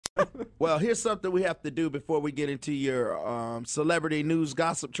Well, here's something we have to do before we get into your celebrity news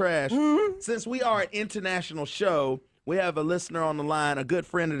gossip trash. Since we are an international show, we have a listener on the line, a good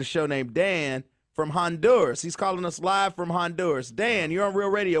friend of the show named Dan from Honduras. He's calling us live from Honduras. Dan, you're on Real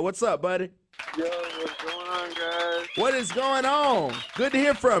Radio. What's up, buddy? Yo, what's going on, guys? What is going on? Good to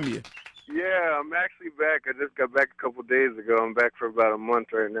hear from you. Yeah, I'm actually back. I just got back a couple days ago. I'm back for about a month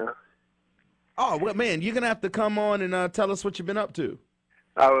right now. Oh, well, man, you're going to have to come on and tell us what you've been up to.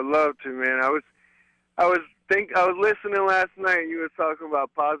 I would love to, man. I was listening last night. You were talking about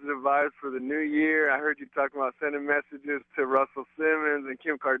positive vibes for the new year. I heard you talking about sending messages to Russell Simmons and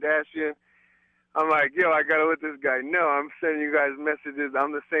Kim Kardashian. I'm like, yo, I gotta let this guy know. I'm sending you guys messages.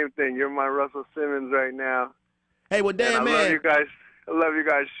 I'm the same thing. You're my Russell Simmons right now. Hey, well, Dan, man. I love you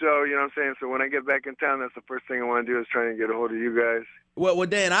guys' show. You know what I'm saying? So when I get back in town, that's the first thing I want to do is try and get a hold of you guys. Well,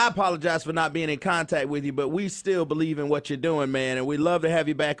 Dan, I apologize for not being in contact with you, but we still believe in what you're doing, man, and we'd love to have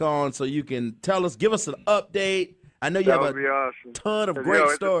you back on so you can tell us, give us an update. I know you have a ton of great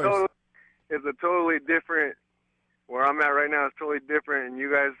stories. It's a totally different, where I'm at right now is totally different, and you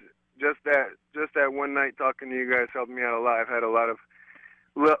guys, just that one night talking to you guys helped me out a lot. I've had a lot of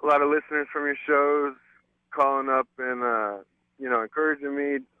listeners from your shows calling up and, encouraging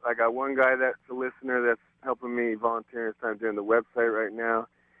me. I got one guy that's a listener that's helping me volunteer his time doing the website right now.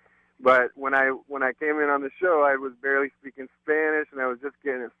 But when I came in on the show, I was barely speaking Spanish, and I was just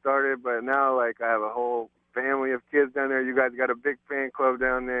getting it started. But now, I have a whole family of kids down there. You guys got a big fan club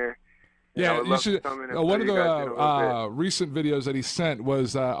down there. Yeah, you should. One of the recent videos that he sent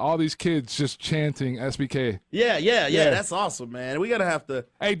was all these kids just chanting SBK. Yeah. That's awesome, man. We gotta have to.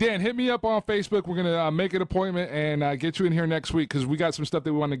 Hey, Dan, hit me up on Facebook. We're gonna make an appointment and get you in here next week because we got some stuff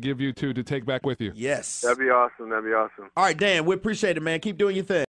that we want to give you to take back with you. Yes, that'd be awesome. All right, Dan, we appreciate it, man. Keep doing your thing.